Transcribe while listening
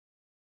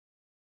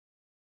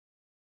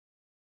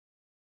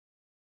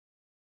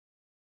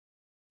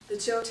The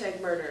Joteg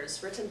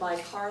Murders, written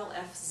by Carl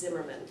F.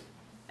 Zimmermann.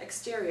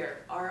 Exterior,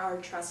 R.R.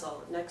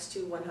 Trestle, next to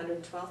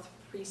 112th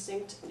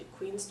Precinct,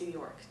 Queens, New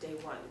York, Day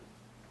 1.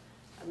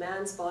 A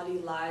man's body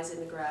lies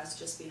in the grass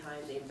just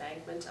behind the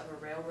embankment of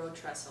a railroad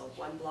trestle,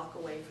 1 block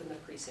away from the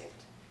precinct.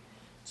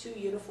 2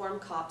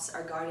 uniformed cops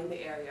are guarding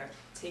the area,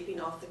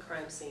 taping off the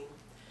crime scene.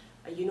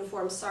 A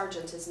uniformed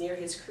sergeant is near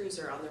his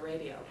cruiser on the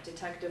radio,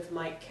 Detective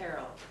Mike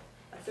Carroll,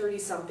 a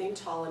 30-something,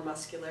 tall and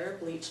muscular,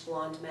 bleached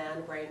blonde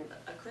man wearing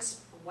a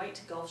crisp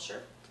white golf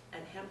shirt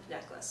and hemp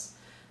necklace,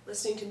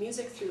 listening to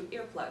music through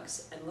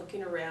earplugs and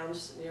looking around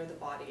near the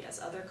body as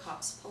other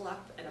cops pull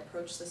up and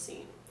approach the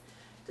scene.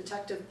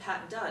 Detective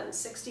Pat Dunn,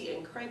 60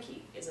 and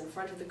cranky, is in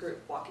front of the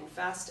group, walking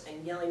fast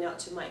and yelling out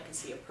to Mike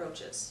as he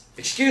approaches.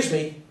 Excuse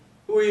me,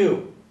 who are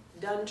you?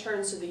 Dunn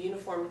turns to the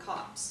uniformed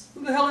cops.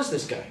 Who the hell is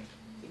this guy?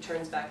 He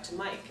turns back to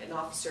Mike. An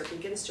officer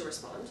begins to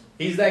respond.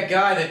 He's that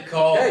guy that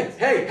called...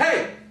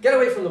 Hey! Get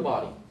away from the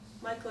body.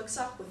 Mike looks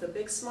up with a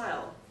big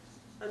smile,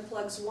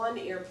 unplugs one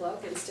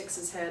earplug and sticks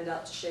his hand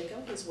out to shake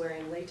him. He's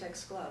wearing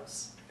latex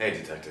gloves. Hey,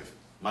 Detective.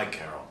 Mike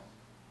Carroll.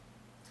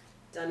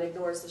 Dunn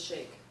ignores the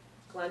shake,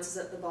 glances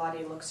at the body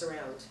and looks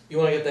around. You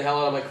want to get the hell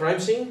out of my crime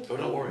scene? Oh,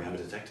 don't worry. I'm a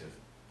detective.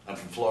 I'm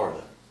from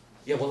Florida.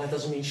 Yeah, well, that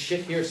doesn't mean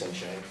shit here,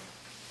 Sunshine.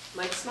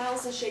 Mike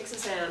smiles and shakes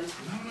his hand.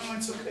 No,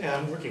 it's okay.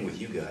 I'm working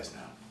with you guys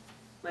now.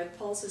 Mike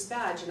pulls his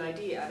badge and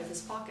ID out of his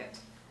pocket.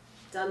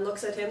 Dunn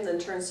looks at him, then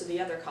turns to the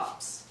other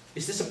cops.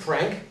 Is this a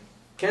prank?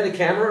 Candid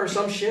camera or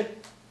some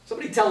shit?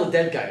 Somebody tell the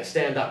dead guy to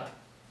stand up.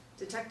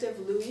 Detective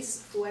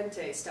Luis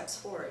Fuente steps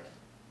forward.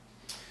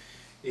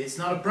 It's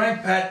not a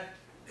prank, Pat.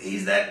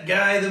 He's that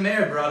guy the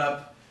mayor brought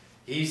up.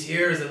 He's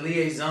here as a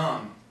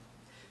liaison.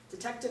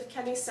 Detective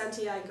Kenny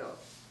Santiago,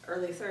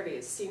 early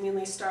 30s,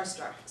 seemingly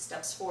starstruck,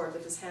 steps forward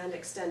with his hand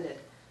extended.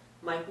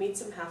 Mike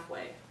meets him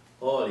halfway.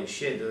 Holy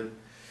shit, dude.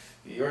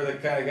 You're the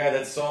kind of guy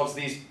that solves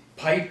these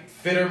pipe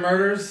fitter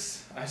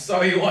murders? I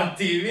saw you on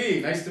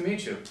TV. Nice to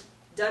meet you.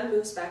 Dunn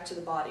moves back to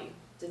the body.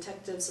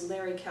 Detectives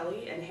Larry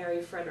Kelly and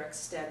Harry Fredericks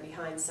stand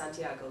behind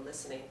Santiago,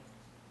 listening.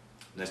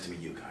 Nice to meet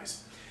you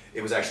guys.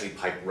 It was actually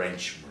pipe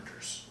wrench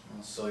murders.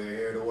 So you're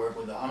here to work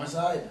with the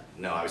homicide?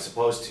 No, I was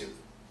supposed to.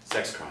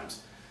 Sex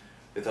crimes.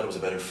 They thought it was a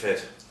better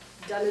fit.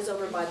 Dunn is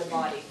over by the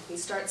body. He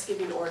starts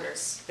giving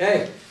orders.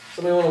 Hey,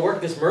 somebody want to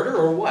work this murder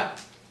or what?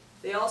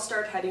 They all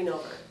start heading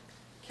over.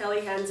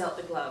 Kelly hands out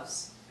the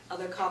gloves.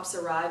 Other cops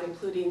arrive,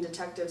 including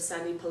Detective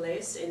Sandy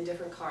Palace, in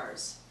different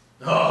cars.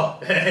 Oh,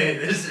 hey,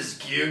 this is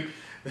cute.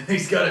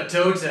 He's got a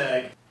toe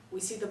tag. We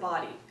see the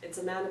body. It's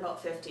a man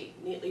about 50,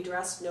 neatly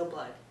dressed, no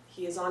blood.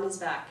 He is on his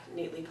back,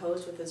 neatly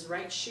posed with his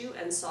right shoe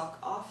and sock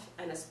off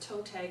and his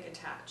toe tag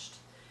attached.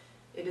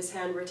 It is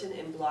handwritten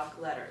in block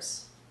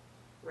letters.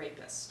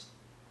 Rapist.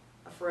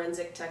 A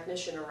forensic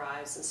technician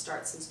arrives and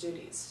starts his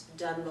duties.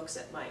 Dunn looks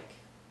at Mike.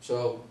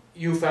 So,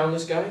 you found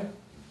this guy?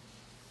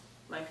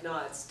 Mike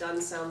nods.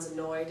 Dunn sounds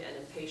annoyed and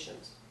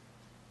impatient.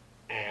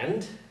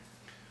 And?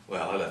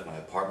 Well, I left my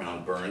apartment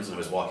on Burns and I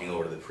was walking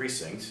over to the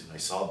precinct and I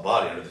saw a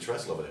body under the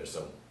trestle over there,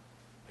 so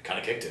I kind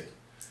of kicked it.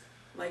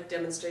 Mike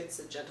demonstrates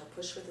a gentle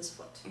push with his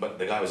foot. But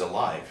the guy was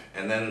alive,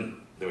 and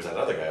then there was that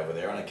other guy over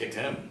there and I kicked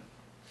him.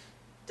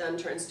 Dunn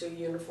turns to a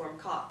uniformed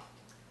cop.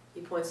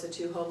 He points to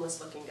 2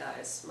 homeless-looking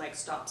guys. Mike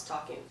stops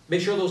talking.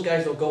 Make sure those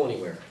guys don't go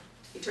anywhere.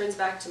 He turns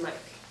back to Mike.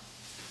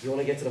 You want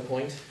to get to the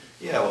point?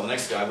 Yeah, well, the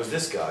next guy was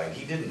this guy, and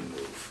he didn't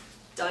move.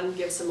 Dunn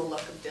gives him a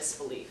look of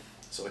disbelief.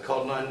 So I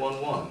called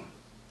 911.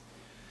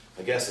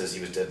 My guess is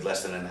he was dead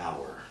less than an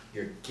hour.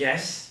 Your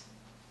guess?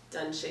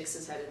 Dunn shakes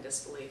his head in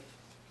disbelief.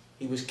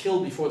 He was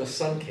killed before the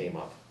sun came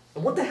up.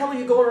 And what the hell are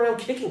you going around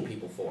kicking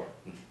people for?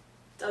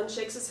 Dunn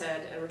shakes his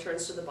head and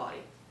returns to the body.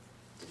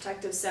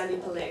 Detective Sandy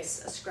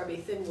Palace, a scrubby,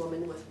 thin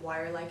woman with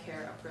wire-like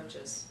hair,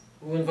 approaches.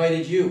 Who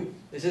invited you?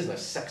 This isn't a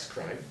sex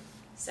crime.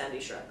 Sandy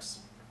shrugs.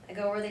 I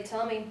go where they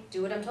tell me.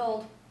 Do what I'm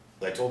told.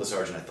 I told the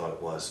sergeant I thought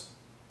it was.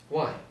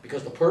 Why?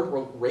 Because the perp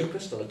wrote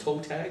rapist on a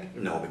toe tag?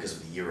 No, because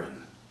of the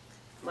urine.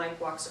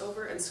 Mike walks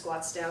over and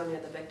squats down near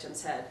the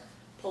victim's head,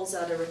 pulls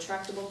out a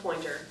retractable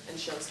pointer, and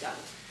shows Dunn.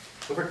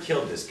 Whoever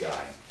killed this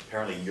guy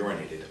apparently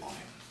urinated on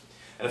him.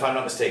 And if I'm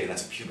not mistaken,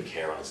 that's a pubic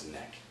hair on his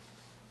neck.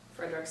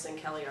 Fredericks and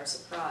Kelly are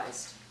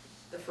surprised.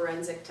 The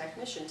forensic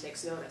technician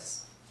takes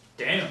notice.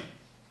 Damn.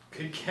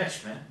 Good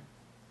catch, man.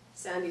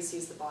 Sandy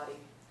sees the body.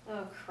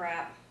 Oh,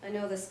 crap. I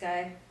know this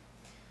guy.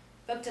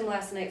 Booked him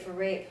last night for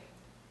rape.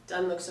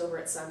 Dunn looks over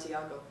at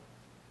Santiago.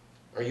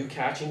 Are you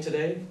catching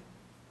today?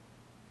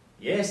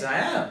 Yes, I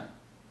am.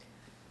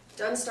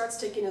 Dunn starts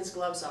taking his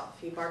gloves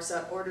off. He barks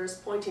out orders,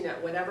 pointing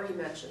at whatever he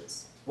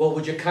mentions. Well,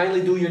 would you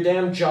kindly do your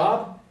damn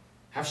job?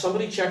 Have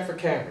somebody check for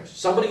cameras.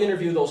 Somebody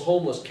interview those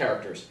homeless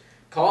characters.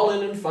 Call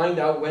in and find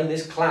out when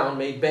this clown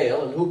made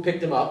bail and who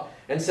picked him up,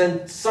 and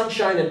send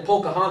Sunshine and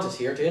Pocahontas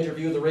here to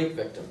interview the rape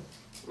victim.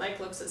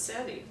 Mike looks at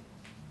Sandy.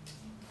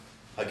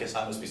 I guess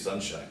I must be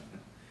Sunshine.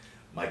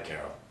 Mike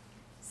Carroll.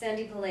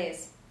 Sandy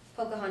Palace.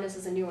 Pocahontas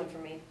is a new one for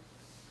me.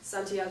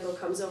 Santiago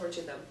comes over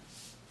to them.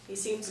 He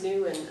seems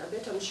new and a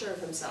bit unsure of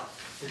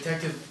himself.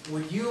 Detective,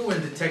 would you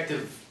and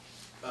Detective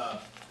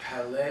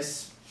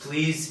Palace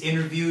Please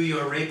interview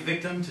your rape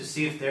victim to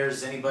see if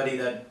there's anybody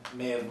that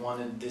may have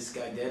wanted this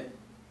guy dead.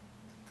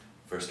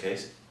 First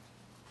case?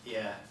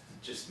 Yeah,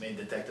 just made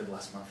detected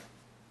last month.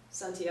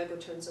 Santiago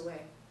turns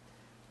away.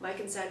 Mike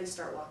and Sandy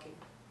start walking.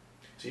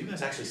 So you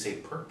guys actually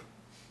say perp?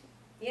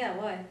 Yeah,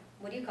 why?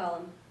 What do you call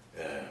him?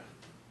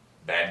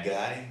 Bad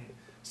guy?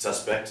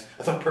 Suspect?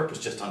 I thought perp was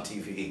just on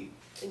TV.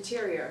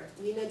 Interior,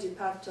 Nina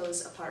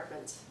Deperto's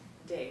apartment.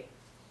 Day.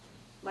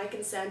 Mike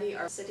and Sandy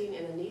are sitting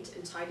in a neat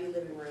and tidy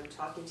living room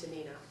talking to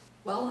Nina.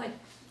 Well,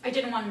 I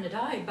didn't want him to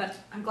die, but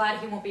I'm glad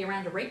he won't be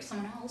around to rape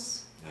someone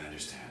else. I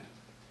understand.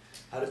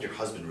 How did your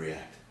husband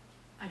react?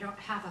 I don't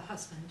have a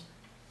husband.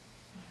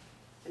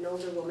 An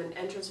older woman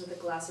enters with a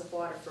glass of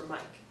water for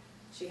Mike.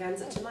 She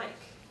hands it to Mike.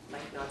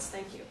 Mike nods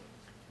thank you.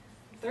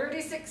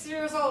 36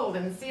 years old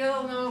and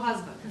still no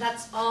husband.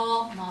 That's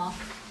all, Ma.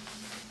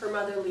 Her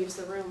mother leaves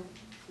the room.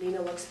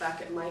 Nina looks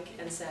back at Mike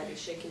and Sandy,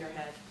 shaking her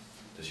head.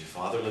 Does your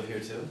father live here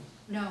too?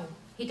 No,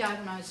 he died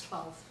when I was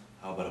 12.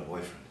 How about a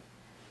boyfriend?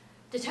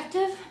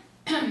 Detective,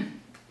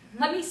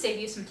 let me save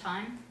you some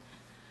time.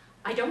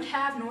 I don't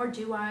have, nor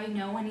do I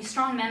know, any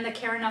strong men that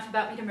care enough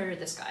about me to murder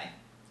this guy.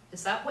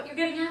 Is that what you're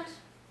getting at?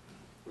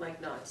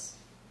 Mike nods.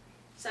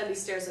 Sandy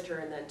stares at her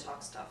and then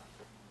talks tough.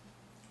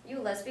 You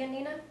a lesbian,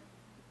 Nina?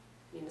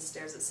 Nina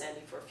stares at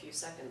Sandy for a few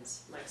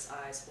seconds, Mike's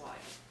eyes wide.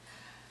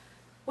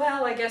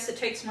 Well, I guess it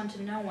takes one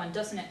to know one,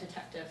 doesn't it,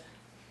 Detective?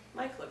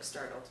 Mike looks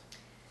startled.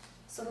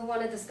 So who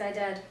wanted this guy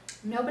dead?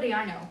 Nobody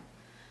I know.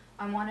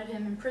 I wanted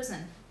him in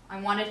prison.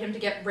 I wanted him to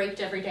get raped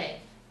every day.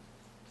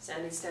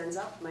 Sandy stands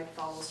up, Mike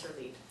follows her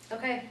lead.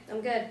 Okay,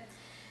 I'm good.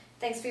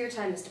 Thanks for your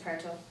time, Mr.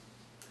 Deperto.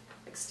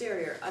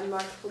 Exterior,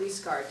 unmarked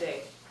police car,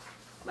 day.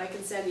 Mike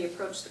and Sandy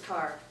approach the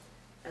car.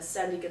 As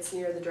Sandy gets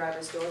near the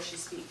driver's door, she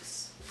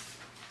speaks.